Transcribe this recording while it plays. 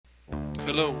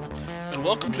Hello, and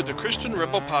welcome to the Christian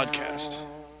Rebel Podcast.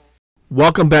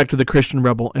 Welcome back to the Christian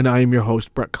Rebel, and I am your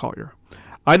host, Brett Collier.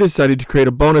 I decided to create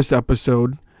a bonus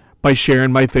episode by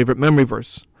sharing my favorite memory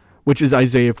verse, which is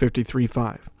Isaiah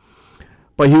 53:5.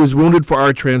 But he was wounded for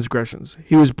our transgressions,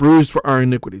 he was bruised for our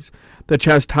iniquities. The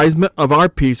chastisement of our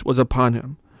peace was upon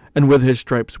him, and with his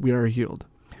stripes we are healed.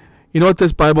 You know what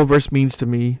this Bible verse means to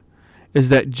me? Is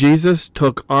that Jesus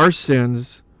took our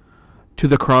sins to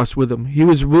the cross with him. He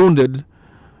was wounded,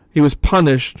 he was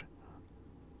punished,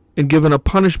 and given a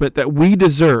punishment that we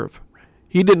deserve.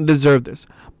 He didn't deserve this,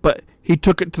 but he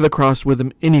took it to the cross with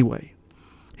him anyway.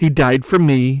 He died for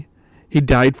me. He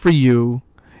died for you.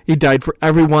 He died for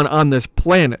everyone on this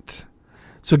planet.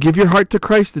 So give your heart to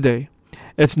Christ today.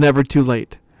 It's never too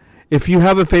late. If you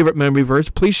have a favorite memory verse,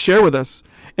 please share with us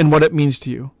and what it means to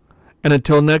you. And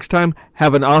until next time,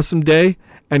 have an awesome day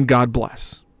and God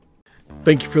bless.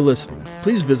 Thank you for listening.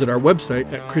 Please visit our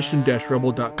website at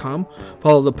christian-rebel.com.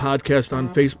 Follow the podcast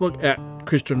on Facebook at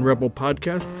Christian Rebel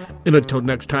Podcast. And until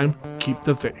next time, keep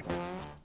the faith.